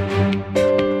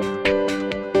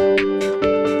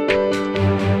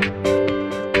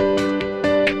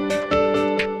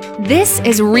This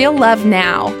is Real Love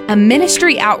Now, a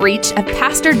ministry outreach of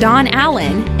Pastor Don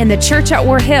Allen in the church at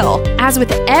War Hill. As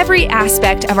with every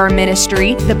aspect of our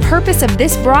ministry, the purpose of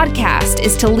this broadcast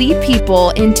is to lead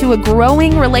people into a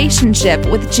growing relationship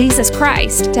with Jesus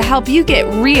Christ to help you get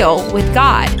real with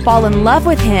God, fall in love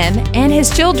with Him and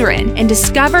His children, and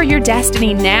discover your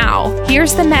destiny now.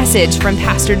 Here's the message from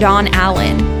Pastor Don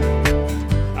Allen.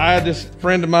 I had this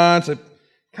friend of mine said,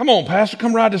 "Come on, Pastor,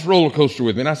 come ride this roller coaster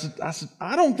with me." And I said,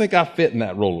 I don't think I fit in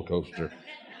that roller coaster.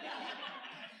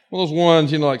 One of those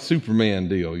ones, like Superman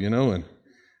deal, And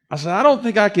I said, I don't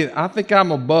think I can. I think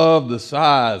I'm above the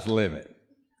size limit.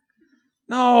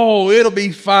 No, it'll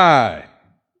be fine.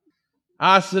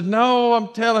 I said, no,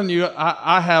 I'm telling you,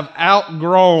 I have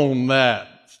outgrown that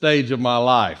stage of my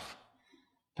life.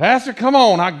 Pastor, come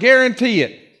on, I guarantee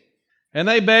it. And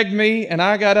they begged me, and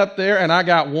I got up there, and I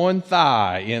got one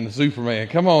thigh in the Superman.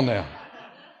 Come on now.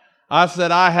 I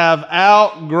said, I have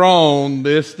outgrown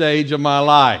this stage of my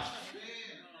life.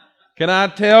 Can I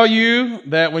tell you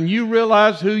that when you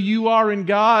realize who you are in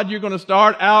God, you're going to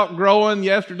start outgrowing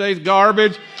yesterday's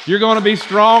garbage. You're going to be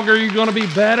stronger. You're going to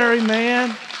be better.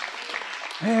 Amen.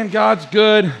 Man, God's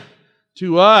good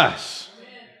to us.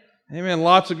 Amen.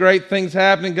 Lots of great things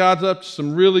happening. God's up to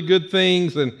some really good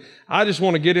things, and I just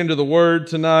want to get into the Word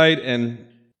tonight. And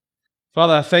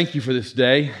Father, I thank you for this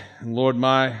day. And Lord,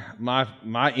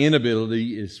 my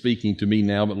inability is speaking to me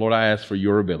now, but Lord, I ask for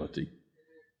your ability.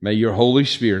 May your Holy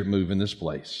Spirit move in this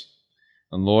place.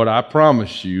 And Lord, I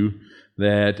promise you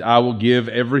that I will give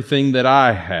everything that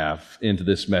I have into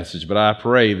this message, but I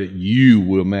pray that you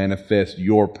will manifest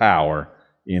your power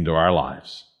into our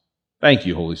lives. Thank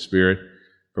you, Holy Spirit,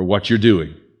 for what you're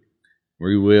doing.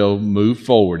 We will move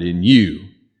forward in you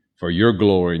for your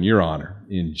glory and your honor.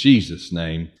 In Jesus'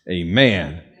 name,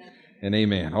 amen and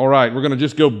amen. All right, we're going to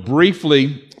just go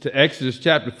briefly to Exodus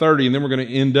chapter 30, and then we're going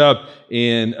to end up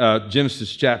in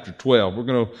Genesis chapter 12. We're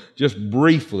going to just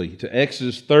briefly to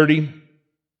Exodus 30,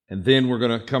 and then we're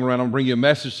going to come around and bring you a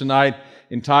message tonight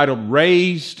entitled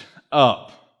Raised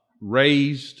Up.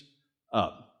 Raised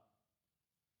Up.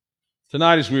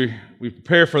 Tonight, as we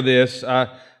prepare for this, I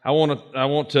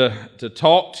want to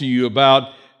talk to you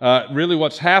about really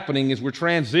what's happening is we're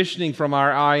transitioning from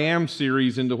our I Am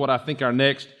series into what I think our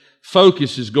next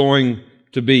focus is going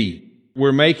to be.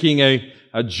 We're making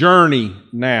a journey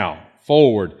now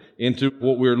forward into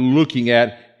what we're looking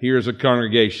at here as a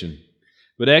congregation.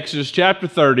 But Exodus chapter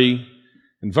 30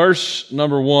 and verse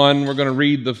number 1, we're going to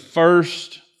read the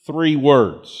first 3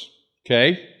 words.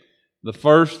 Okay? The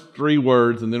first 3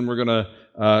 words, and then we're going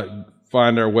to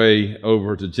find our way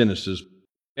over to Genesis.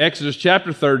 Exodus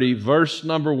chapter 30, verse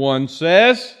number 1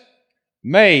 says,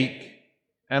 make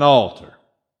an altar.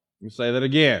 Let me say that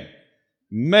again.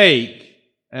 Make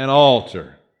an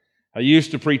altar. I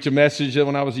used to preach a message that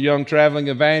when I was a young traveling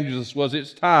evangelist was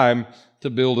it's time to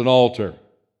build an altar.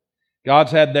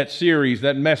 God's had that series,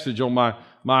 that message on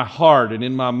my heart and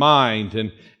in my mind.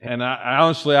 And I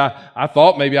honestly, I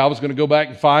thought maybe I was going to go back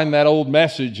and find that old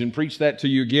message and preach that to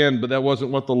you again, but that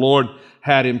wasn't what the Lord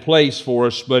had in place for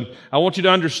us. But I want you to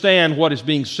understand what is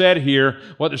being said here,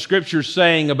 what the Scripture is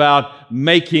saying about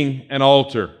making an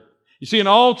altar. You see, an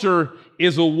altar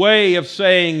is a way of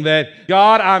saying that,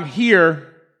 God, I'm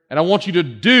here, and I want you to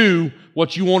do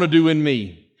what you want to do in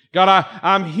me. God,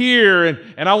 I'm here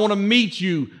and I want to meet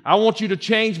you. I want you to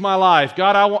change my life.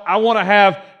 God, I want to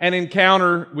have an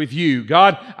encounter with you.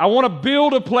 God, I want to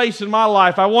build a place in my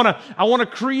life. I want to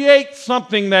create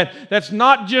something that's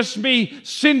not just me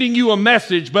sending you a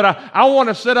message, but I want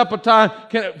to set up a time,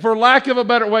 for lack of a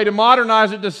better way to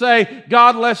modernize it, to say,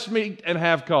 God, let's meet and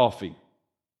have coffee.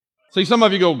 See, some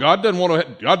of you go, God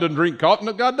doesn't drink coffee.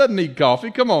 No, God doesn't need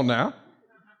coffee. Come on now.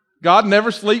 God never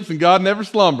sleeps and God never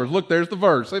slumbers. Look, there's the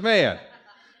verse. Amen.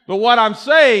 But what I'm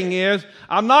saying is,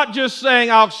 I'm not just saying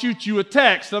I'll shoot you a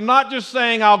text. I'm not just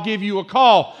saying I'll give you a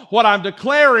call. What I'm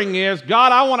declaring is,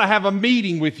 God, I want to have a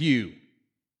meeting with you.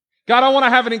 God, I want to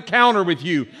have an encounter with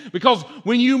you. Because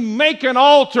when you make an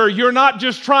altar, you're not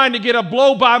just trying to get a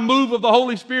blow-by move of the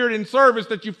Holy Spirit in service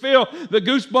that you feel the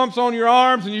goosebumps on your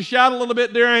arms and you shout a little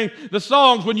bit during the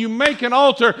songs. When you make an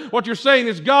altar, what you're saying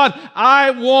is, God, I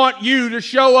want you to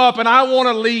show up and I want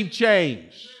to leave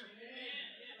change.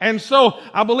 And so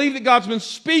I believe that God's been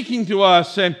speaking to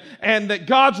us and that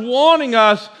God's wanting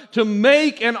us to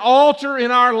make an altar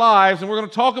in our lives. And we're going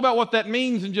to talk about what that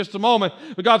means in just a moment.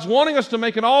 But God's wanting us to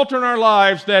make an altar in our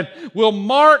lives that will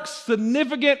mark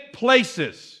significant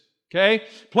places. Okay?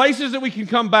 Places that we can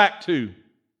come back to.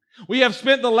 We have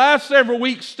spent the last several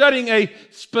weeks studying a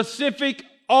specific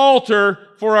altar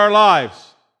for our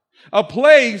lives. A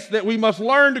place that we must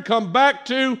learn to come back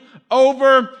to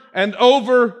over and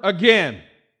over again.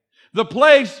 The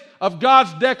place of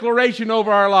God's declaration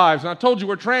over our lives. And I told you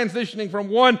we're transitioning from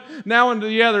one now into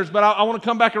the others, but I want to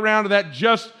come back around to that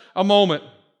just a moment.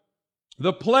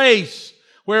 The place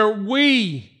where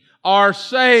we are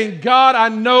saying, God, I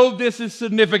know this is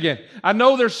significant. I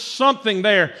know there's something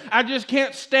there. I just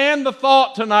can't stand the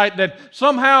thought tonight that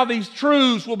somehow these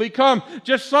truths will become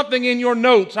just something in your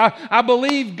notes. I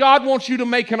believe God wants you to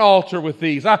make an altar with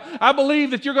these. I believe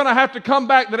that you're going to have to come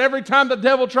back, that every time the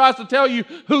devil tries to tell you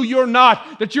who you're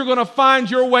not, that you're going to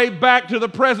find your way back to the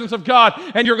presence of God,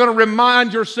 and you're going to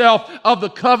remind yourself of the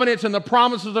covenants and the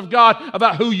promises of God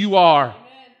about who you are.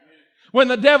 When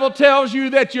the devil tells you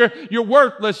that you're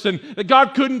worthless and that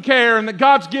God couldn't care and that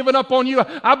God's given up on you,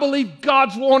 I believe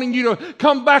God's wanting you to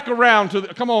come back around to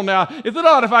come on now. Is it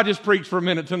odd if I just preach for a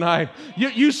minute tonight?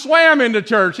 You swam into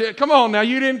church. Come on now.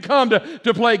 You didn't come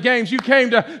to play games. You came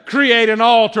to create an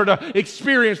altar, to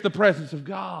experience the presence of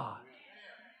God,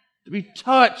 to be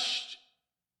touched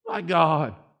by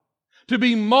God, to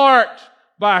be marked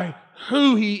by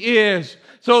who He is,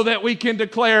 so that we can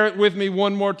declare it with me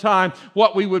one more time,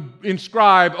 what we would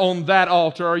inscribe on that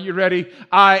altar. Are you ready?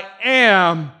 I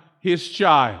am His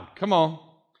child. Come on.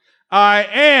 I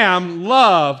am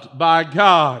loved by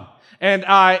God, and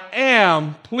I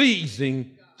am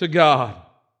pleasing to God.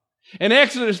 In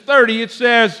Exodus 30, it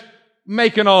says,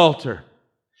 make an altar.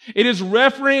 It is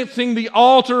referencing the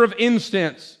altar of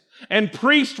incense, and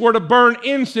priests were to burn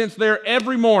incense there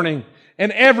every morning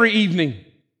and every evening.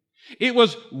 It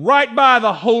was right by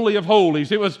the Holy of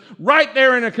Holies. It was right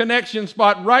there in a connection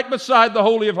spot, right beside the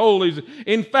Holy of Holies.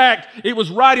 In fact, it was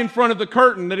right in front of the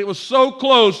curtain, that it was so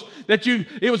close that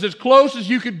it was as close as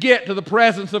you could get to the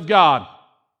presence of God.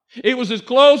 It was as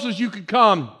close as you could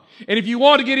come. And if you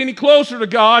want to get any closer to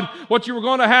God, what you were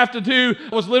going to have to do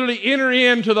was literally enter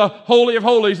into the Holy of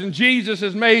Holies. And Jesus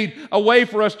has made a way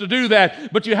for us to do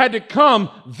that. But you had to come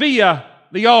via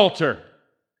the altar.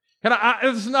 And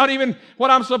it's not even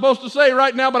what I'm supposed to say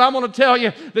right now, but I'm going to tell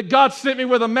you that God sent me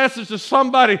with a message to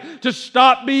somebody to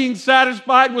stop being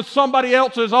satisfied with somebody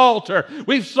else's altar.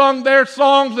 We've sung their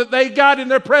songs that they got in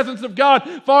their presence of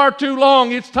God far too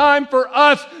long. It's time for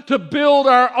us to build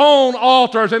our own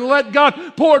altars and let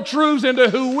God pour truths into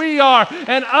who we are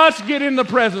and us get in the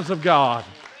presence of God.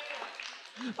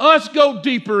 Us go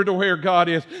deeper to where God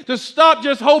is. To stop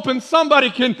just hoping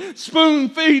somebody can spoon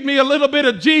feed me a little bit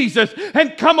of Jesus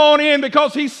and come on in,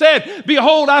 because He said,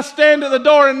 behold, I stand at the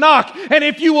door and knock, and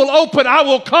if you will open, I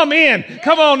will come in.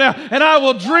 Come on now, and I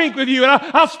will drink with you, and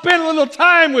I'll spend a little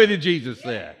time with you, Jesus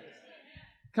said.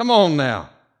 Come on now.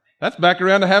 That's back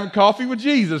around to having coffee with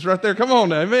Jesus right there. Come on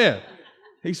now, amen.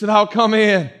 He said, I'll come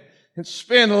in and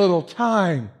spend a little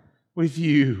time with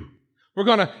you. We're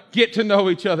going to get to know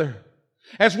each other.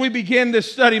 As we begin this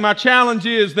study, my challenge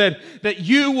is that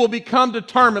you will become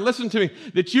determined, listen to me,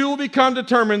 that you will become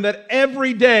determined that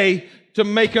every day to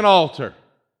make an altar.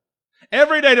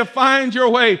 Every day to find your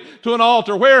way to an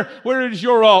altar. Where is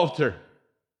your altar?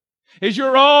 Is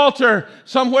your altar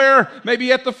somewhere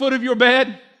maybe at the foot of your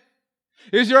bed?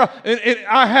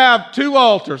 I have two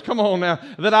altars, come on now,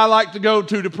 that I like to go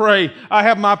to pray. I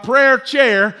have my prayer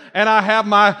chair and I have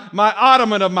my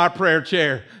ottoman of my prayer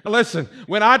chair. Now listen,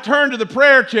 when I turn to the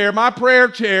prayer chair, my prayer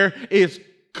chair is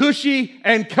cushy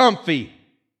and comfy.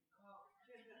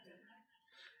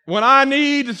 When I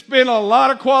need to spend a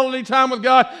lot of quality time with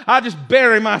God, I just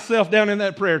bury myself down in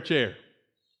that prayer chair.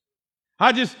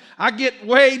 I get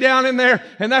way down in there,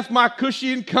 and that's my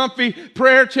cushy and comfy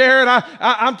prayer chair, and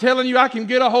I'm telling you, I can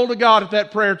get a hold of God at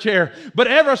that prayer chair. But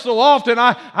ever so often,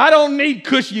 I don't need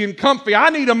cushy and comfy.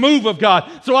 I need a move of God.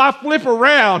 So I flip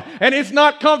around, and it's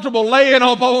not comfortable laying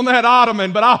up on that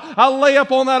ottoman, but I'll lay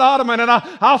up on that ottoman, and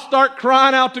I'll start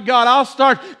crying out to God. I'll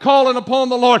start calling upon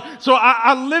the Lord. So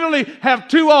I literally have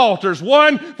two altars,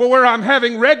 one for where I'm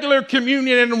having regular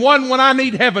communion, and one when I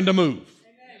need heaven to move.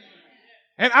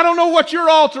 And I don't know what your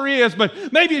altar is,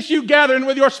 but maybe it's you gathering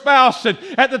with your spouse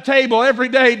at the table every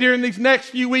day during these next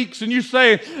few weeks, and you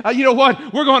say, you know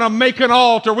what, we're going to make an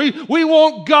altar. We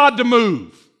want God to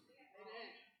move.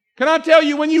 Can I tell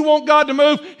you, when you want God to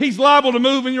move, He's liable to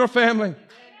move in your family.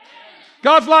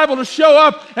 God's liable to show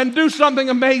up and do something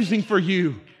amazing for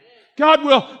you. God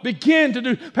will begin to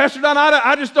do. Pastor Don,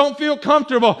 I just don't feel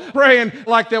comfortable praying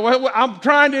like that. Well, I'm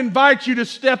trying to invite you to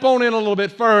step on in a little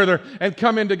bit further and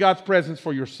come into God's presence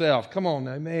for yourself. Come on,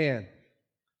 amen.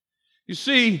 You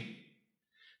see,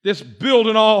 this build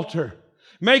an altar.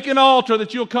 Make an altar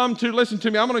that you'll come to. Listen to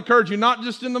me, I'm going to encourage you, not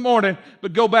just in the morning,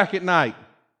 but go back at night.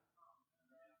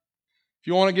 If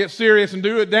you want to get serious and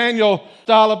do it Daniel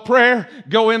style of prayer,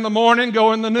 go in the morning,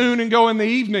 go in the noon, and go in the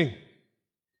evening.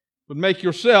 But make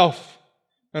yourself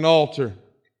an altar.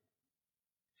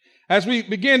 As we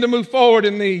begin to move forward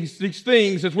in these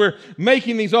things, as we're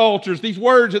making these altars, these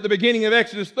words at the beginning of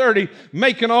Exodus 30,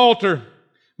 make an altar.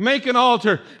 Make an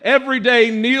altar. Every day,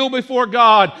 kneel before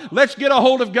God. Let's get a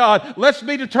hold of God. Let's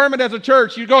be determined as a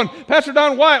church. You're going, Pastor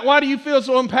Don, why do you feel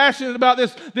so impassioned about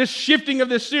this shifting of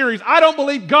this series? I don't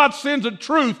believe God sends a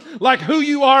truth like who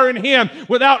you are in Him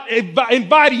without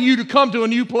inviting you to come to a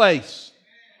new place.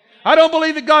 I don't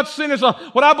believe that God sent us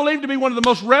what I believe to be one of the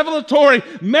most revelatory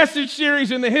message series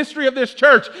in the history of this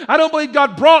church. I don't believe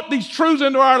God brought these truths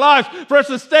into our lives for us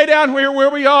to stay down here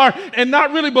where we are and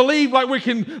not really believe like we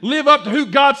can live up to who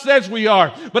God says we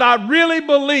are. But I really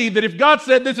believe that if God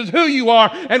said this is who you are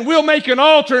and we'll make an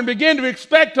altar and begin to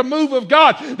expect a move of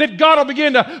God, that God will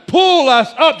begin to pull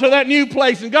us up to that new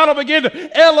place and God will begin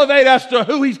to elevate us to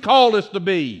who He's called us to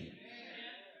be.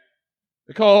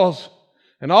 Because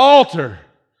an altar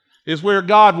is where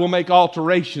God will make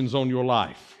alterations on your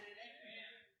life.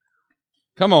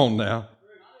 Come on now.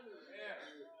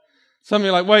 Some of you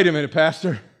are like, wait a minute,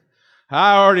 Pastor.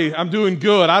 I'm doing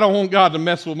good. I don't want God to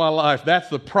mess with my life. That's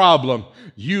the problem.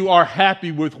 You are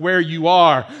happy with where you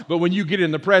are. But when you get in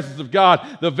the presence of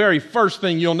God, the very first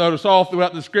thing you'll notice all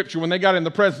throughout the Scripture, when they got in the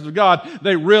presence of God,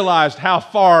 they realized how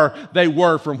far they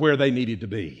were from where they needed to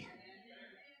be.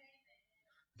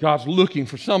 God's looking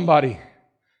for somebody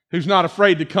who's not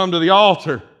afraid to come to the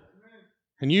altar.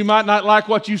 And you might not like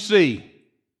what you see.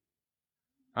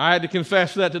 I had to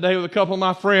confess that today with a couple of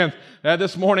my friends.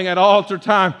 This morning at altar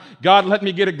time, God let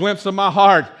me get a glimpse of my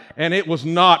heart, and it was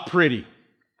not pretty.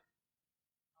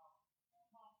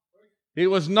 It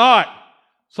was not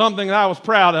something that I was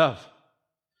proud of.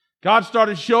 God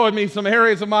started showing me some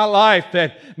areas of my life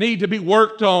that need to be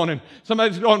worked on. And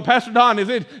somebody's going, Pastor Don,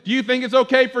 do you think it's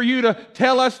okay for you to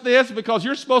tell us this? Because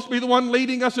you're supposed to be the one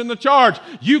leading us in the charge.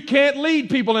 You can't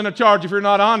lead people in a charge if you're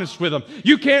not honest with them.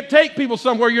 You can't take people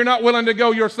somewhere you're not willing to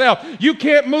go yourself. You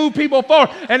can't move people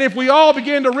forward. And if we all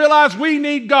begin to realize we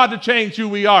need God to change who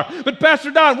we are. But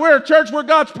Pastor Don, we're a church where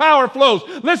God's power flows.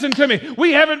 Listen to me.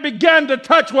 We haven't begun to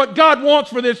touch what God wants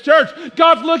for this church.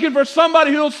 God's looking for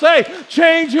somebody who'll say,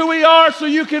 change who we are so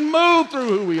you can move through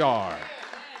who we are.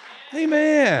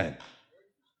 Amen.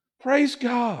 Praise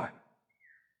God.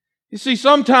 You see,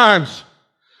 sometimes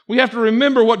we have to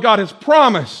remember what God has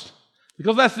promised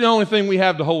because that's the only thing we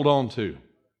have to hold on to.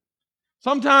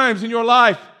 Sometimes in your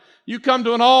life, you come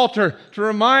to an altar to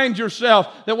remind yourself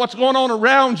that what's going on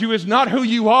around you is not who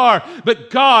you are,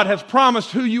 but God has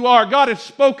promised who you are. God has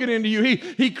spoken into you.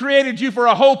 He created you for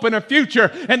a hope and a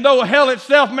future. And though hell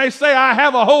itself may say, I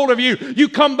have a hold of you, you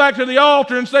come back to the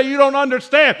altar and say, you don't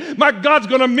understand. My God's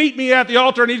going to meet me at the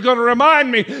altar and He's going to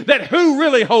remind me that who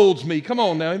really holds me. Come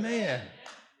on now, amen.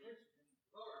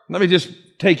 Let me just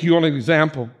take you on an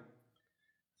example.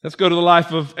 Let's go to the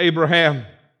life of Abraham.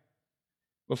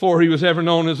 Before he was ever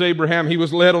known as Abraham, he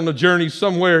was led on a journey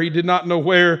somewhere he did not know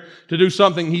where, to do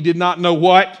something he did not know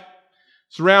what,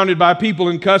 surrounded by people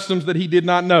and customs that he did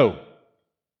not know.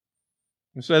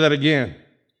 I'll say that again.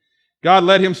 God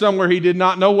led him somewhere he did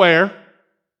not know where,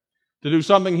 to do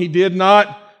something he did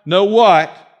not know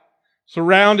what,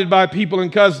 surrounded by people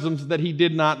and customs that he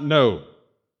did not know.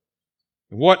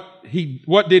 What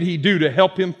did he do to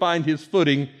help him find his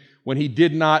footing when he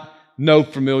did not no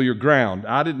familiar ground?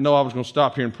 I didn't know I was going to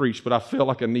stop here and preach, but I feel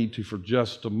like I need to for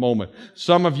just a moment.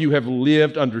 Some of you have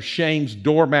lived under shame's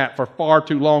doormat for far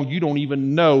too long. You don't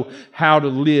even know how to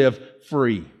live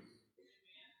free.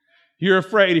 You're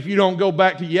afraid if you don't go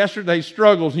back to yesterday's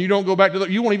struggles and you don't go back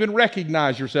to you won't even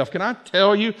recognize yourself. Can I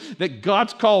tell you that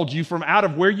God's called you from out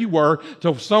of where you were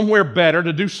to somewhere better,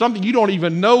 to do something you don't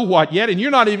even know what yet, and you're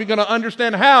not even going to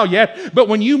understand how yet. But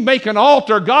when you make an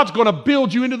altar, God's going to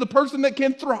build you into the person that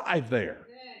can thrive there.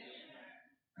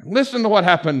 Listen to what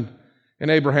happened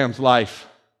in Abraham's life.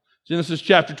 Genesis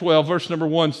chapter 12, verse number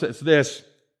 1 says this.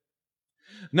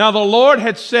 Now the Lord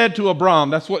had said to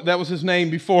Abram, that was his name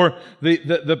before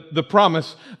the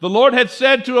promise. The Lord had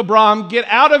said to Abram, get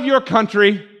out of your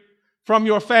country, from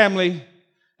your family,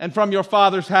 and from your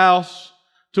father's house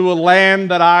to a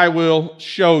land that I will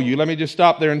show you. Let me just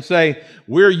stop there and say,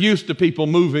 we're used to people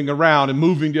moving around and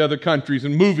moving to other countries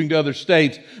and moving to other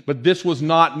states, but this was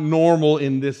not normal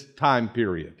in this time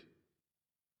period.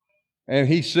 And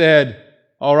he said,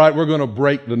 All right, we're going to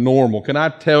break the normal. Can I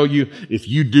tell you, if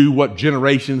you do what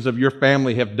generations of your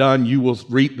family have done, you will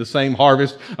reap the same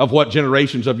harvest of what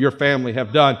generations of your family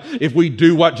have done. If we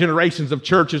do what generations of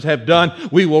churches have done,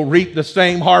 we will reap the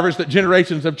same harvest that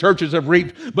generations of churches have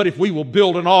reaped. But if we will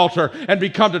build an altar and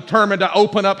become determined to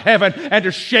open up heaven and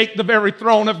to shake the very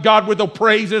throne of God with the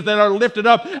praises that are lifted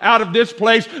up out of this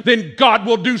place, then God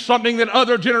will do something that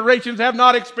other generations have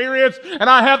not experienced. And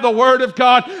I have the word of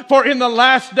God, for in the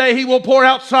last day He will pour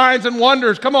out signs and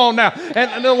wonders. Come on now.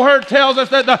 And the word tells us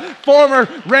that the former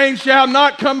rain shall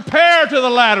not compare to the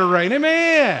latter rain.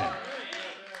 Amen.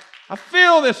 I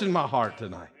feel this in my heart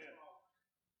tonight.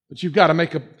 But you've got to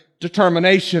make a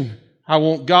determination. I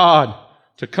want God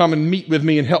to come and meet with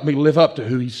me and help me live up to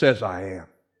who He says I am.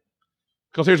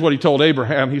 Because here's what He told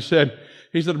Abraham. He said,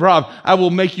 Abraham, I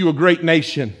will make you a great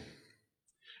nation,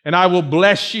 and I will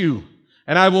bless you,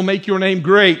 and I will make your name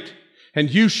great, and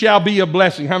you shall be a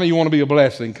blessing. How many of you want to be a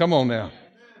blessing? Come on now.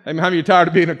 Amen. How many of you are tired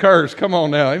of being a curse? Come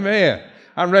on now. Amen.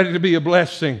 I'm ready to be a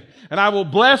blessing. And I will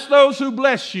bless those who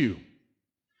bless you,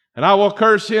 and I will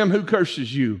curse him who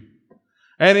curses you.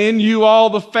 And in you all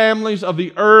the families of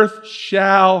the earth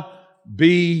shall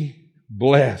be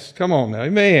blessed. Come on now.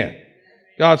 Amen.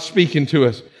 God's speaking to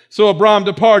us. So Abram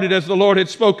departed as the Lord had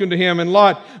spoken to him, and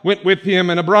Lot went with him.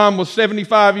 And Abram was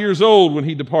 75 years old when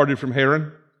he departed from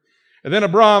Haran. And then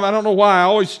Abram, I don't know why, I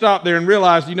always stopped there and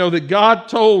realized, that God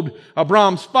told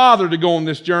Abram's father to go on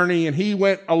this journey, and he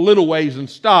went a little ways and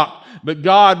stopped. But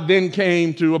God then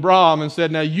came to Abram and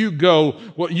said, now you go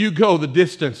the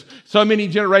distance. So many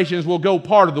generations will go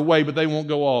part of the way, but they won't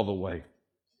go all the way.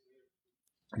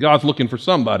 God's looking for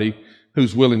somebody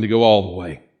who's willing to go all the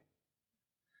way.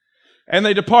 And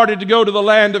they departed to go to the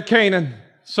land of Canaan.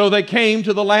 So they came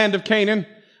to the land of Canaan.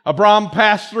 Abram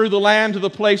passed through the land to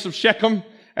the place of Shechem,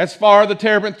 as far as the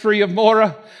terebinth tree of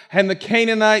Moreh, and the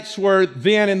Canaanites were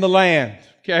then in the land.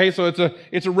 Okay, so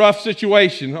it's a rough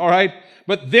situation, all right?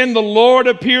 But then the Lord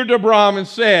appeared to Abram and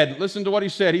said, listen to what He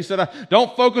said. He said,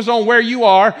 don't focus on where you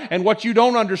are and what you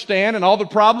don't understand and all the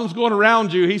problems going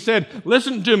around you. He said,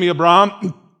 listen to me,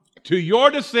 Abram. To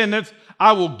your descendants,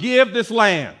 I will give this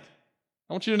land.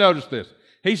 I want you to notice this.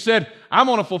 He said, I'm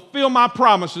going to fulfill my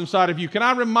promise inside of you. Can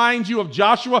I remind you of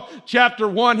Joshua chapter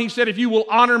 1? He said, if you will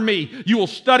honor me, you will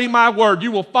study my word,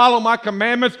 you will follow my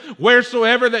commandments,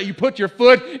 wheresoever that you put your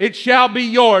foot, it shall be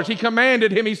yours. He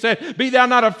commanded him, he said, be thou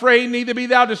not afraid, neither be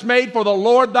thou dismayed, for the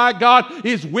Lord thy God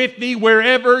is with thee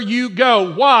wherever you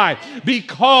go. Why?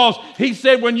 Because he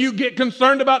said, when you get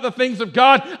concerned about the things of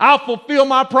God, I'll fulfill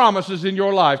my promises in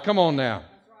your life. Come on now.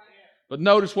 But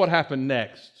notice what happened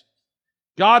next.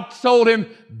 God told him,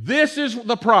 this is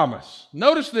the promise.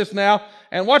 Notice this now,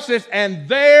 and watch this. And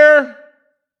there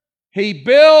he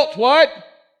built what?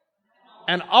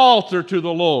 An altar to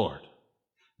the Lord.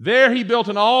 There he built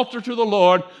an altar to the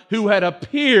Lord who had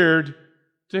appeared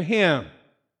to him.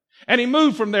 And he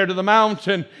moved from there to the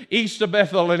mountain east of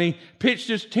Bethel, and he pitched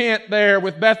his tent there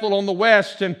with Bethel on the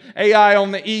west and Ai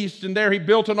on the east, and there he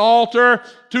built an altar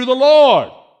to the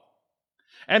Lord.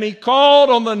 And he called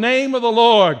on the name of the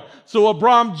Lord. So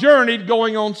Abram journeyed,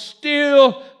 going on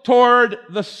still toward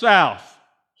the south.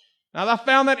 Now I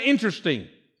found that interesting,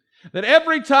 that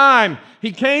every time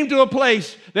he came to a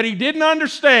place that he didn't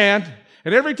understand,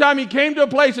 and every time he came to a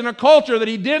place in a culture that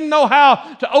he didn't know how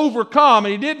to overcome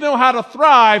and he didn't know how to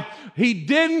thrive, he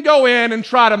didn't go in and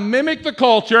try to mimic the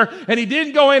culture, and he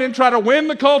didn't go in and try to win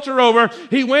the culture over.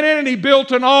 He went in and he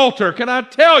built an altar. Can I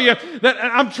tell you that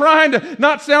I'm trying to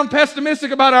not sound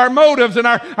pessimistic about our motives and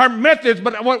our methods,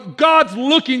 but what God's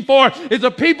looking for is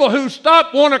a people who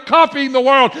stop wanting to copy the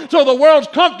world so the world's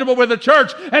comfortable with the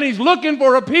church, and He's looking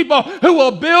for a people who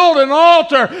will build an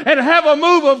altar and have a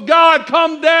move of God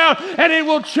come down, and it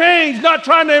will change, not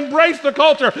trying to embrace the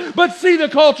culture, but see the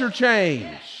culture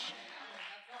change.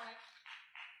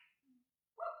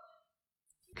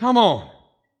 Come on.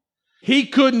 He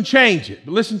couldn't change it.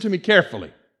 But listen to me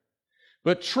carefully.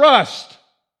 But trust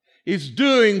is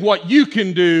doing what you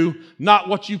can do, not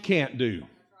what you can't do.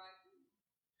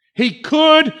 He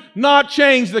could not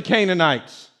change the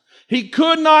Canaanites. He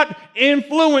could not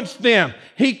influence them.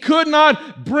 He could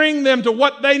not bring them to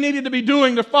what they needed to be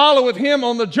doing to follow with Him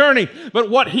on the journey. But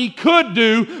what he could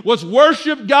do was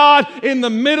worship God in the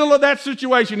middle of that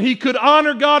situation. He could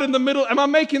honor God in the middle. Am I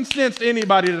making sense to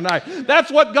anybody tonight? That's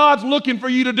what God's looking for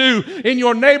you to do in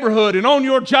your neighborhood and on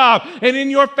your job and in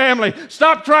your family.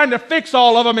 Stop trying to fix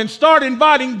all of them and start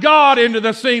inviting God into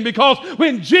the scene, because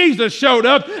when Jesus showed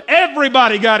up,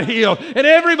 everybody got healed and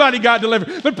everybody got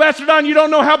delivered. But Pastor Don, you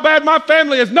don't know how bad my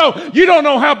family is. No, you don't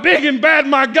know how big and bad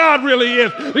my God really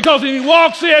is, because when He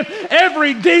walks in,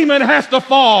 every demon has to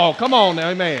fall. Come on now,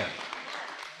 amen.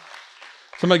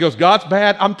 Somebody goes, God's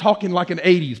bad. I'm talking like an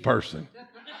 80s person.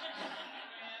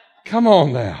 Come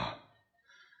on now.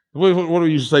 What do we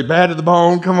usually say? Bad to the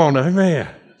bone? Come on now. Amen.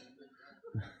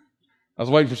 I was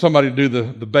waiting for somebody to do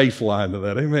the bass line to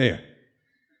that. Amen.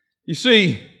 You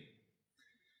see,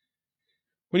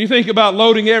 when you think about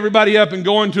loading everybody up and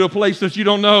going to a place that you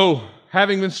don't know,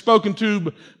 having been spoken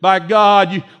to by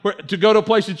God, to go to a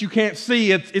place that you can't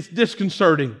see, it's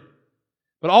disconcerting.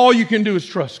 But all you can do is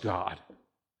trust God.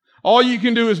 All you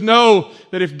can do is know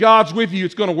that if God's with you,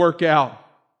 it's going to work out.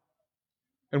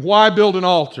 And why build an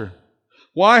altar?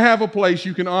 Why have a place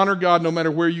you can honor God no matter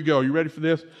where you go? You ready for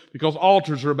this? Because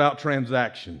altars are about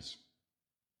transactions.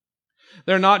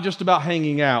 They're not just about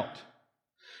hanging out.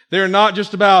 They're not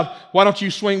just about, why don't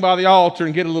you swing by the altar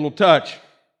and get a little touch?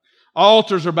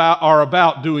 Altars are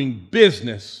about doing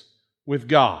business with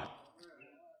God.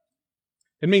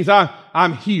 It means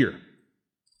I'm here.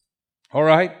 All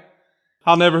right?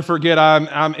 I'll never forget,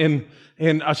 I'm in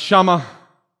Ashama,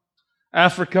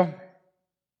 Africa.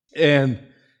 And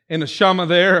in Ashama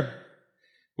there,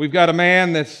 we've got a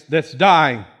man that's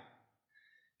dying.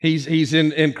 He's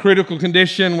in critical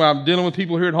condition. While I'm dealing with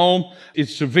people here at home,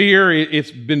 it's severe. It's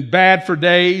been bad for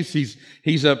days.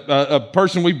 He's a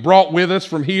person we brought with us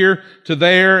from here to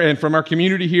there, and from our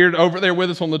community here to over there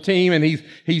with us on the team. And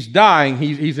he's dying.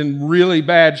 He's in really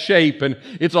bad shape, and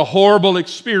it's a horrible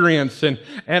experience. And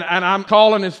I'm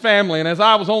calling his family. And as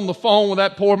I was on the phone with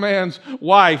that poor man's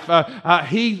wife,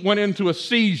 he went into a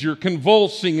seizure,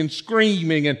 convulsing and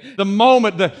screaming. And the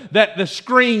moment that the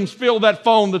screams filled that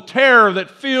phone, the terror that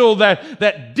filled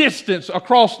that distance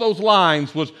across those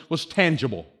lines was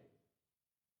tangible.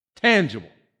 Tangible.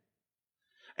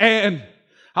 And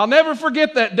I'll never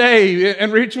forget that day,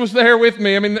 and Rich was there with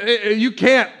me. I mean, you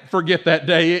can't forget that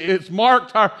day. It's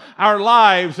marked our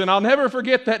lives, and I'll never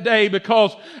forget that day,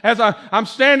 because as I'm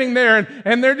standing there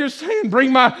and they're just saying,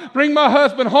 bring my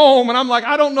husband home, and I'm like,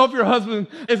 I don't know if your husband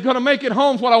is going to make it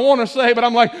home is what I want to say, but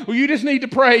I'm like, well, you just need to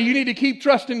pray. You need to keep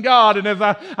trusting God. And as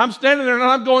I'm standing there and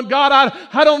I'm going, God,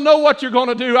 I don't know what you're going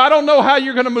to do. I don't know how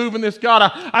you're going to move in this,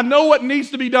 God. I know what needs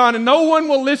to be done, and no one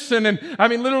will listen. And I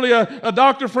mean, literally a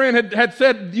doctor friend had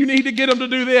said, you need to get him to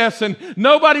do this, and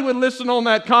nobody would listen on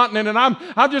that continent. And I'm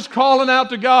just calling out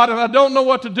to God, and I don't know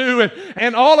what to do.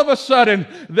 And all of a sudden,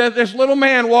 this little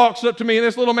man walks up to me, and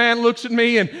this little man looks at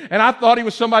me, and I thought he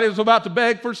was somebody that was about to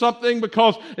beg for something,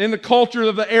 because in the culture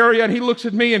of the area, and he looks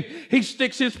at me, and he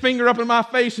sticks his finger up in my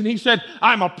face, and he said,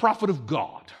 I'm a prophet of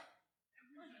God.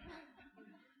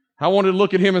 I wanted to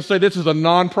look at him and say, this is a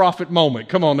non-prophet moment.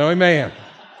 Come on now, amen.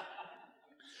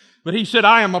 But he said,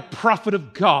 I am a prophet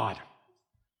of God.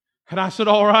 And I said,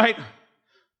 all right,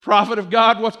 prophet of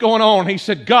God, what's going on? He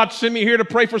said, God sent me here to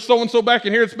pray for so-and-so back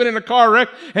in here. It's been in a car wreck.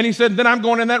 And he said, then I'm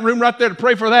going in that room right there to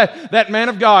pray for that man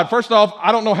of God. First off,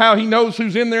 I don't know how he knows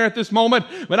who's in there at this moment,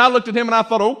 but I looked at him and I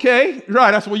thought, okay,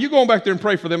 right. I said, well, you're going back there and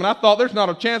pray for them. And I thought, there's not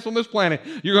a chance on this planet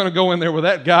you're going to go in there with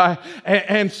that guy.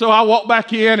 And so I walked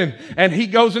back in, and he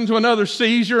goes into another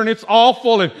seizure, and it's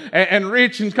awful. And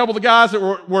Rich and a couple of the guys that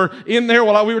were in there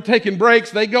while we were taking breaks,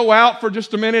 they go out for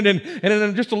just a minute, and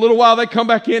in just a little while they come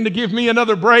back in to give me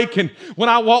another break. And when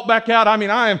I walk back out, I mean,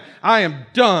 I am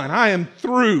done. I am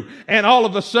through. And all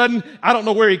of a sudden, I don't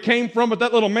know where he came from, but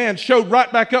that little man showed right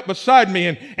back up beside me,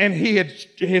 and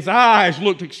his eyes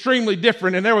looked extremely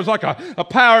different, and there was like a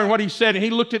power in what he said. And he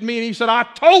looked at me and he said, I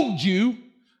told you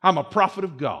I'm a prophet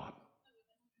of God.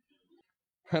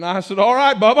 And I said, all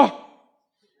right, Bubba,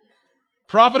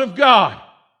 prophet of God.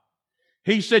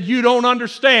 He said, you don't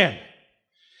understand.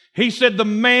 He said, the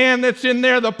man that's in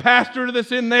there, the pastor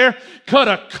that's in there, cut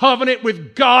a covenant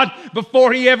with God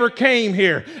before he ever came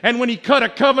here. And when he cut a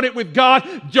covenant with God,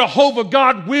 Jehovah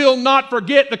God will not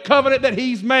forget the covenant that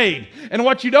he's made. And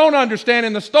what you don't understand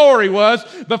in the story was,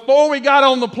 before we got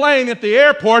on the plane at the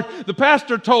airport, the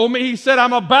pastor told me, he said,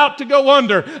 I'm about to go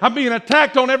under. I'm being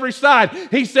attacked on every side.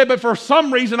 He said, but for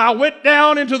some reason, I went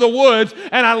down into the woods,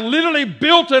 and I literally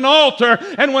built an altar.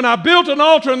 And when I built an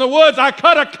altar in the woods, I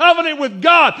cut a covenant with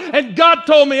God. And God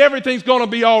told me everything's going to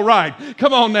be all right.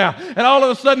 Come on now. And all of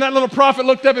a sudden, that little prophet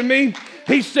looked up at me.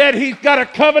 He said he's got a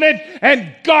covenant,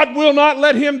 and God will not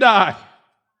let him die.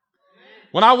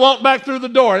 When I walked back through the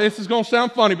door, this is going to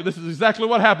sound funny, but this is exactly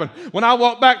what happened. When I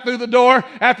walked back through the door,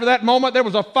 after that moment, there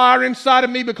was a fire inside of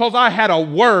me, because I had a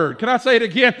word. Can I say it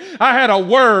again? I had a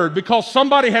word, because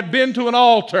somebody had been to an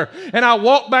altar. And I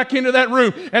walked back into that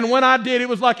room, and when I did, it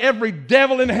was like every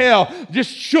devil in hell just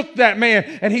shook that man.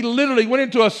 And he literally went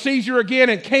into a seizure again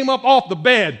and came up off the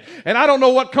bed. And I don't know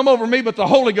what come over me but the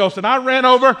Holy Ghost. And I ran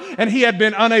over, and he had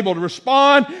been unable to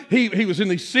respond. He was in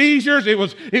these seizures. It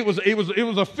was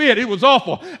a fit. It was awful.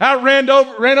 awful. I ran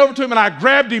over to him and I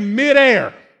grabbed him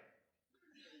midair.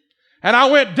 And I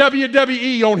went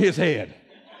WWE on his head.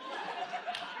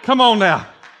 Come on now.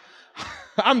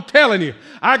 I'm telling you.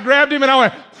 I grabbed him and I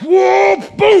went,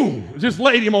 whoop, boom. Just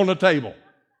laid him on the table.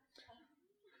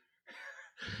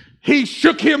 He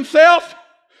shook himself,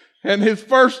 and his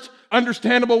first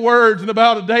understandable words in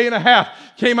about a day and a half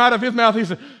came out of his mouth. He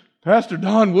said, Pastor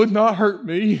Don would not hurt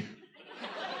me.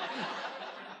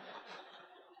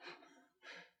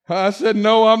 I said,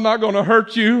 no, I'm not going to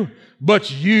hurt you, but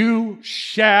you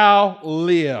shall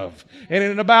live. And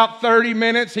in about 30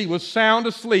 minutes, he was sound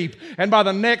asleep. And by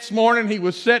the next morning, he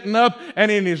was sitting up and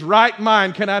in his right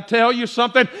mind. Can I tell you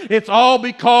something? It's all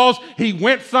because he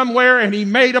went somewhere and he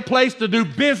made a place to do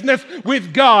business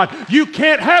with God. You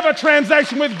can't have a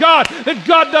transaction with God that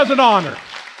God doesn't honor.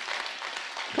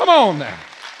 Come on now.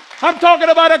 I'm talking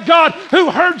about a God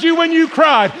who heard you when you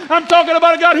cried. I'm talking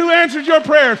about a God who answered your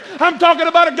prayers. I'm talking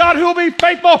about a God who will be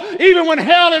faithful even when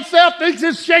hell itself thinks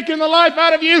it's shaking the life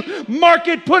out of you. Mark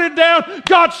it, put it down.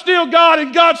 God's still God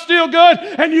and God's still good,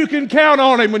 and you can count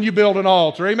on him when you build an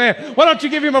altar. Amen. Why don't you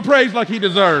give him a praise like he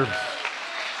deserves?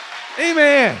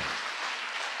 Amen.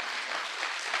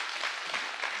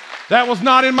 That was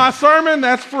not in my sermon.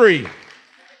 That's free.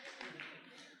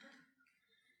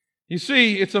 You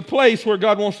see, it's a place where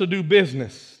God wants to do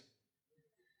business.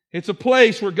 It's a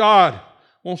place where God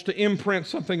wants to imprint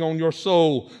something on your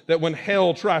soul that when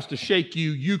hell tries to shake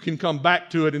you, you can come back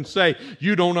to it and say,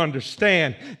 you don't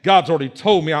understand. God's already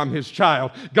told me I'm his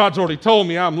child. God's already told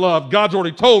me I'm loved. God's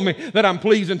already told me that I'm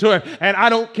pleasing to him. And I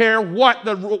don't care what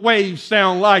the waves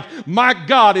sound like. My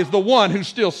God is the one who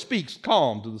still speaks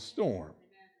calm to the storm.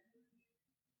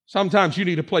 Sometimes you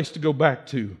need a place to go back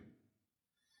to.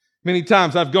 Many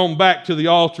times I've gone back to the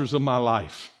altars of my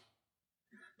life,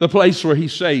 the place where he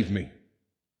saved me,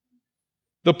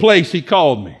 the place he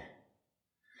called me,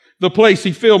 the place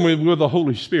he filled me with the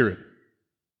Holy Spirit,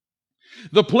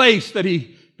 the place that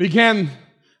he began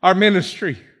our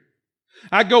ministry.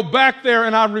 I go back there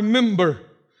and I remember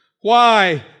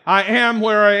why I am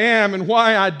where I am and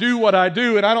why I do what I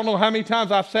do. And I don't know how many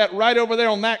times I've sat right over there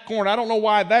on that corner. I don't know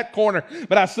why that corner,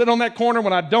 but I sit on that corner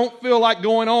when I don't feel like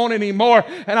going on anymore.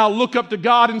 And I'll look up to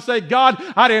God and say, God,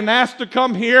 I didn't ask to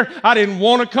come here. I didn't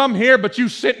want to come here, but you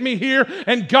sent me here.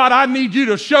 And God, I need you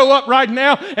to show up right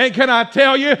now. And can I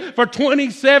tell you, for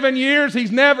 27 years,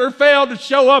 he's never failed to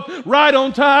show up right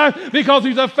on time because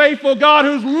he's a faithful God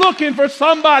who's looking for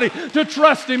somebody to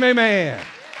trust him. Amen.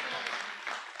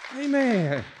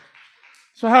 Amen.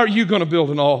 So how are you going to build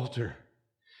an altar?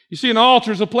 You see, an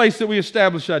altar is a place that we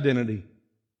establish identity.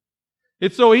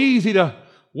 It's so easy to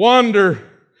wander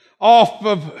off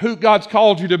of who God's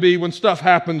called you to be when stuff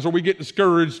happens or we get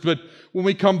discouraged. But when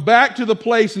we come back to the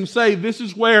place and say, this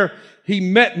is where he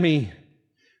met me,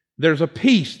 there's a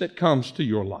peace that comes to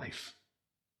your life.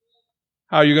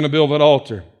 How are you going to build an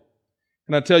altar?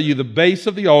 And I tell you, the base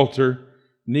of the altar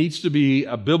needs to be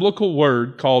a biblical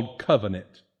word called covenant.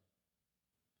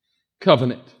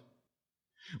 Covenant.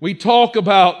 We talk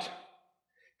about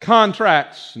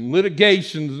contracts and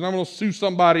litigations, and I'm going to sue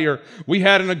somebody, or we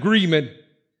had an agreement.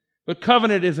 But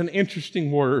covenant is an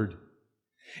interesting word.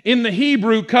 In the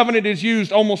Hebrew, covenant is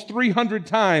used almost 300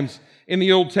 times in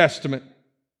the Old Testament.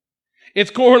 Its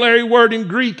corollary word in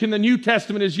Greek in the New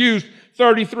Testament is used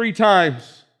 33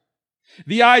 times.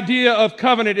 The idea of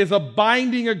covenant is a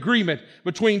binding agreement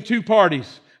between two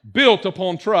parties built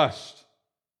upon trust.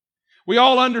 We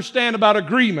all understand about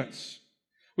agreements.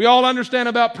 We all understand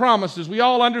about promises. We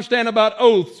all understand about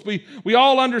oaths. We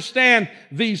all understand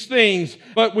these things,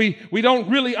 but we don't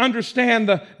really understand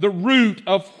the root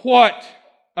of what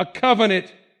a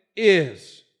covenant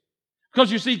is.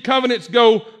 Because you see, covenants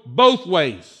go both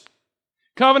ways.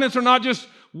 Covenants are not just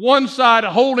one side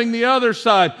holding the other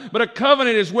side, but a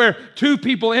covenant is where two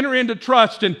people enter into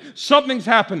trust and something's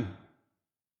happened.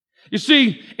 You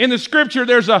see, in the scripture,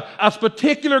 there's a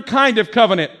particular kind of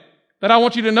covenant that I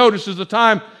want you to notice is the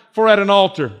time for at an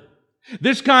altar.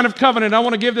 This kind of covenant, I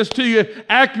want to give this to you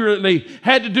accurately,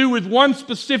 had to do with one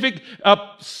specific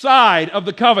side of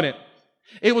the covenant.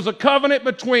 It was a covenant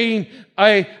between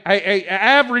an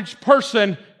average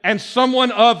person and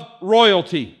someone of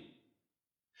royalty.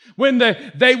 When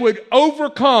they would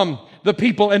overcome the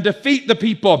people and defeat the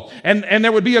people, and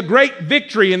there would be a great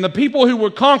victory, and the people who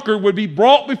were conquered would be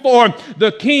brought before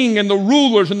the king and the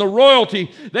rulers and the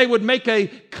royalty. They would make a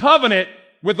covenant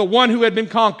with the one who had been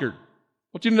conquered.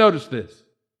 I want you to notice this.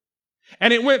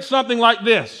 And it went something like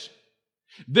this.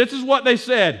 This is what they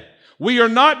said. We are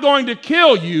not going to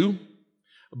kill you,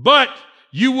 but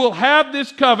you will have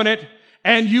this covenant,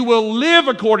 and you will live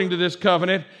according to this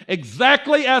covenant,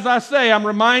 exactly as I say. I'm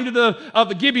reminded of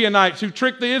the Gibeonites who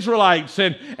tricked the Israelites.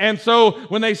 And so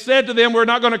when they said to them, we're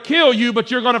not going to kill you, but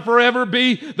you're going to forever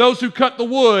be those who cut the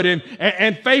wood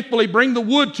and faithfully bring the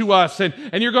wood to us.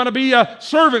 And you're going to be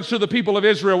servants to the people of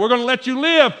Israel. We're going to let you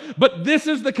live. But this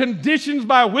is the conditions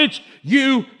by which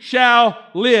you shall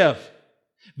live.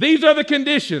 These are the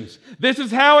conditions. This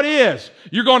is how it is.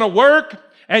 You're going to work.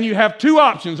 And you have two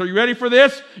options. Are you ready for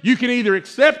this? You can either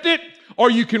accept it or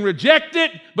you can reject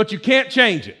it, but you can't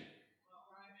change it.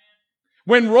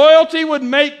 When royalty would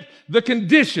make the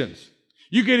conditions,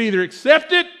 you can either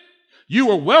accept it,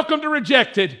 you are welcome to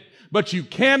reject it, but you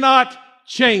cannot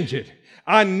change it.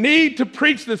 I need to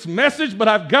preach this message, but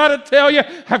I've got to tell you,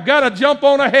 I've got to jump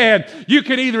on ahead. You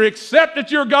can either accept that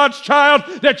you're God's child,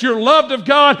 that you're loved of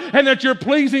God, and that you're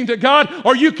pleasing to God,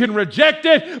 or you can reject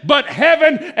it. But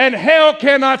heaven and hell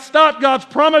cannot stop God's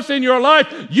promise in your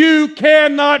life. You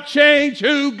cannot change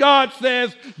who God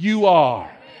says you are.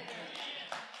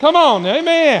 Come on,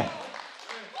 amen.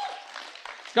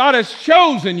 God has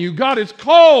chosen you. God has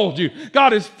called you.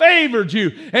 God has favored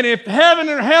you. And if heaven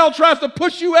or hell tries to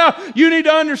push you out, you need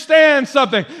to understand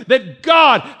something, that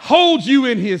God holds you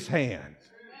in His hand.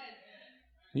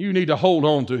 You need to hold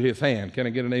on to His hand. Can I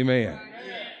get an amen?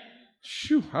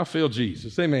 Shoo, I feel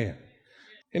Jesus. Amen.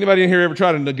 Anybody in here ever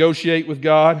try to negotiate with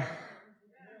God?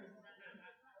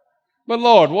 But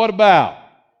Lord, what about?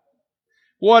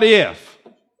 What if?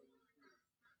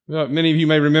 Well, many of you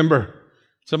may remember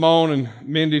Timon and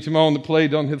Mindy Timon that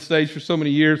played on the stage for so many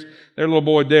years. Their little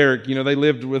boy Derek, they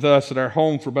lived with us at our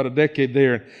home for about a decade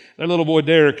there. And their little boy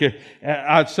Derek,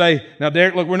 I'd say, now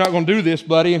Derek, look, we're not going to do this,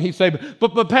 buddy. And he'd say,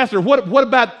 but Pastor, what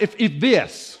about if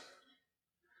this?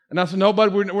 And I said, no,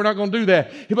 buddy, we're not going to do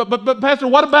that. But Pastor,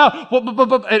 what about? What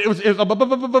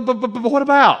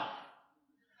about?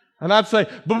 And I'd say,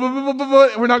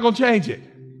 we're not going to change it.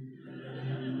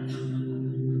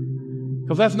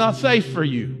 Because that's not safe for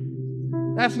you.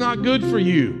 That's not good for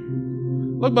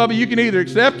you. Look, Bubba, you can either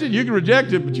accept it, you can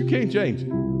reject it, but you can't change it.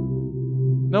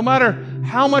 No matter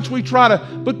how much we try to,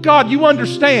 but God, you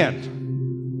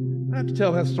understand. I have to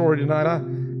tell that story tonight. I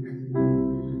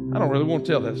don't really want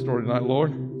to tell that story tonight,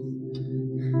 Lord.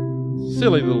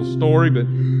 Silly little story, but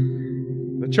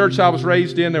the church I was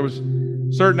raised in, there was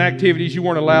certain activities you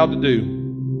weren't allowed to do.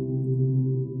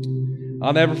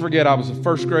 I'll never forget, I was a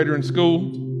first grader in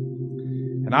school.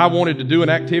 And I wanted to do an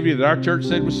activity that our church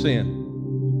said was sin.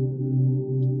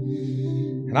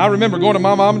 And I remember going to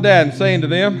my mom and dad and saying to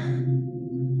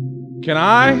them, can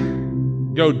I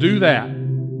go do that?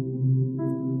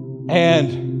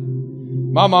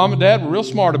 And my mom and dad were real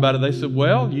smart about it. They said,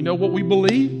 well, you know what we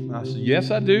believe? I said, yes,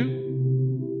 I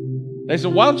do. They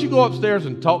said, why don't you go upstairs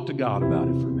and talk to God about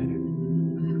it for a minute?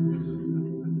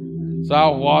 So I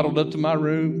waddled up to my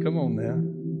room. Come on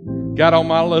now. Got on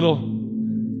my little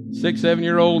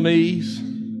 6-7-year-old knees.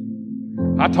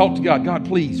 I talked to God. God,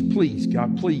 please,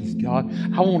 God, please, God.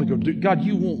 I want to go do. God,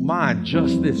 you won't mind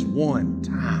just this one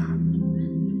time.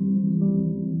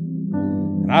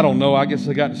 And I don't know. I guess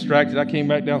I got distracted. I came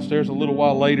back downstairs a little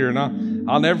while later, and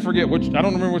I'll never forget I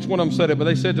don't remember which one of them said it, but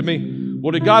they said to me,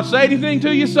 well, did God say anything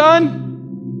to you, son?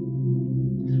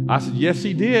 I said, yes,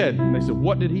 He did. And they said,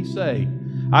 what did He say?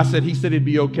 I said, He said it'd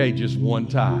be okay just one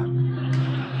time.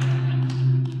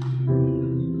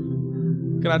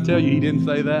 Can I tell you, He didn't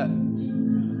say that?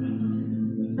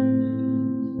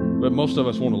 But most of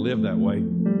us want to live that way.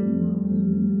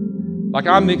 Like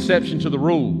I'm the exception to the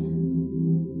rule.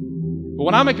 But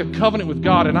when I make a covenant with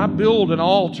God and I build an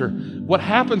altar, what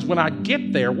happens when I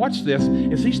get there, watch this,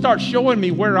 is He starts showing me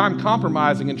where I'm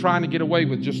compromising and trying to get away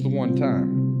with just the one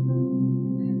time.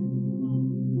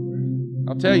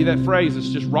 I'll tell you that phrase that's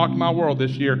just rocked my world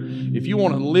this year. If you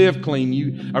want to live clean,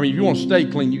 if you want to stay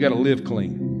clean, you got to live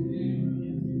clean.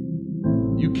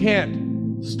 You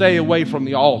can't stay away from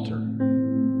the altar.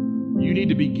 You need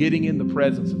to be getting in the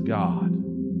presence of God.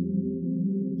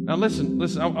 Now listen.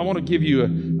 I want to give you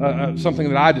something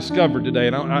that I discovered today,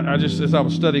 and I just, as I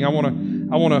was studying, I want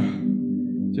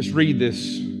to just read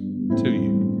this to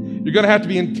you. You're going to have to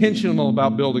be intentional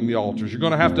about building the altars. You're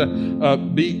going to have to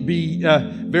be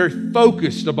very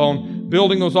focused upon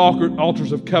building those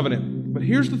altars of covenant. But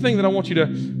here's the thing that I want you to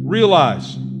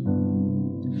realize: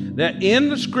 that in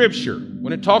the Scripture,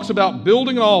 when it talks about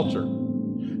building an altar,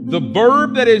 the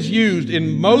verb that is used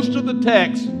in most of the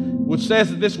text, which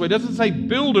says it this way, it doesn't say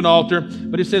build an altar,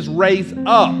 but it says raise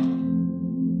up.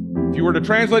 If you were to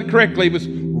translate it correctly, it was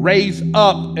raise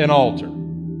up an altar.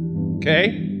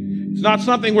 Okay? It's not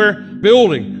something we're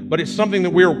building, but it's something that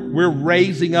we're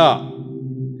raising up.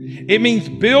 It means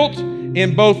built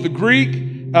in both the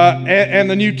Greek and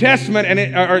the New Testament, and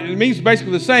it means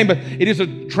basically the same, but it is a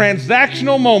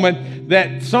transactional moment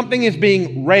that something is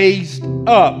being raised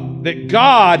up, that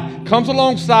God comes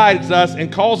alongside us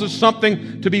and causes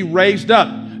something to be raised up.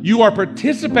 You are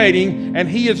participating, and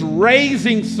He is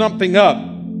raising something up.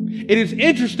 It is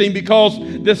interesting because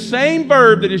the same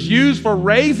verb that is used for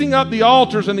raising up the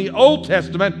altars in the Old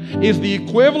Testament is the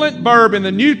equivalent verb in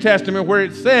the New Testament where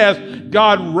it says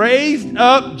God raised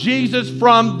up Jesus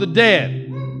from the dead.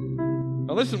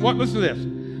 Now listen to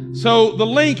this. So the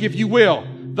link, if you will,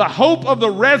 the hope of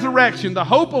the resurrection, the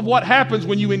hope of what happens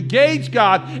when you engage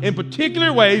God in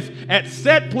particular ways at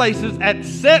set places, at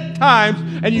set times,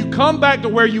 and you come back to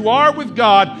where you are with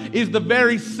God is the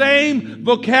very same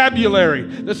vocabulary.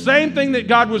 The same thing that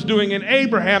God was doing in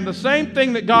Abraham, the same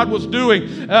thing that God was doing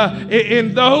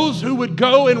in those who would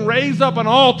go and raise up an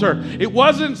altar. It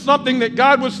wasn't something that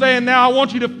God was saying, now I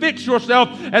want you to fix yourself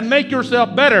and make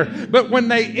yourself better. But when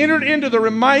they entered into the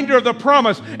reminder of the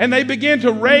promise and they began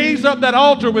to raise up that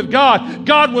altar with God,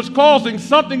 God was causing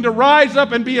something to rise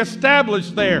up and be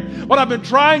established there. What I've been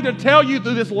trying to tell you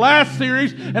through this last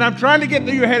series, and I'm trying to get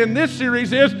through your head in this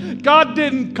series, is God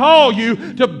didn't call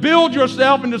you to build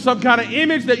yourself into some kind of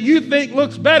image that you think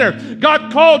looks better.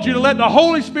 God called you to let the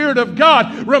Holy Spirit of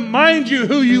God remind you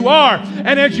who you are.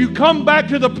 And as you come back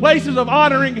to the places of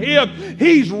honoring Him,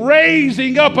 He's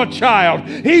raising up a child.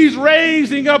 He's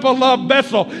raising up a loved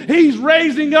vessel. He's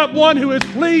raising up one who is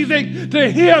pleasing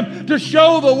to Him to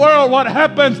show the world what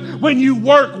happens when you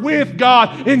work with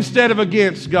God instead of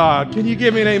against God. Can you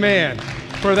give me an amen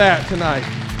for that tonight?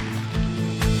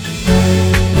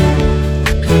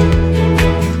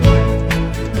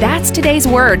 That's today's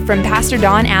word from Pastor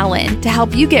Don Allen to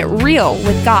help you get real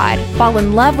with God, fall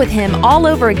in love with Him all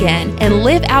over again, and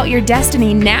live out your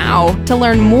destiny now. To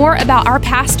learn more about our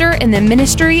pastor and the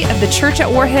ministry of the church at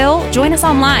War Hill, join us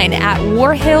online at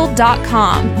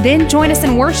warhill.com. Then join us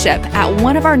in worship at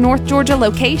one of our North Georgia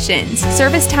locations.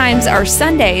 Service times are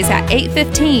Sundays at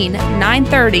 8:15,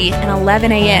 9:30, and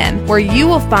 11 a.m., where you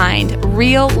will find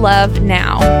real love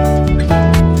now.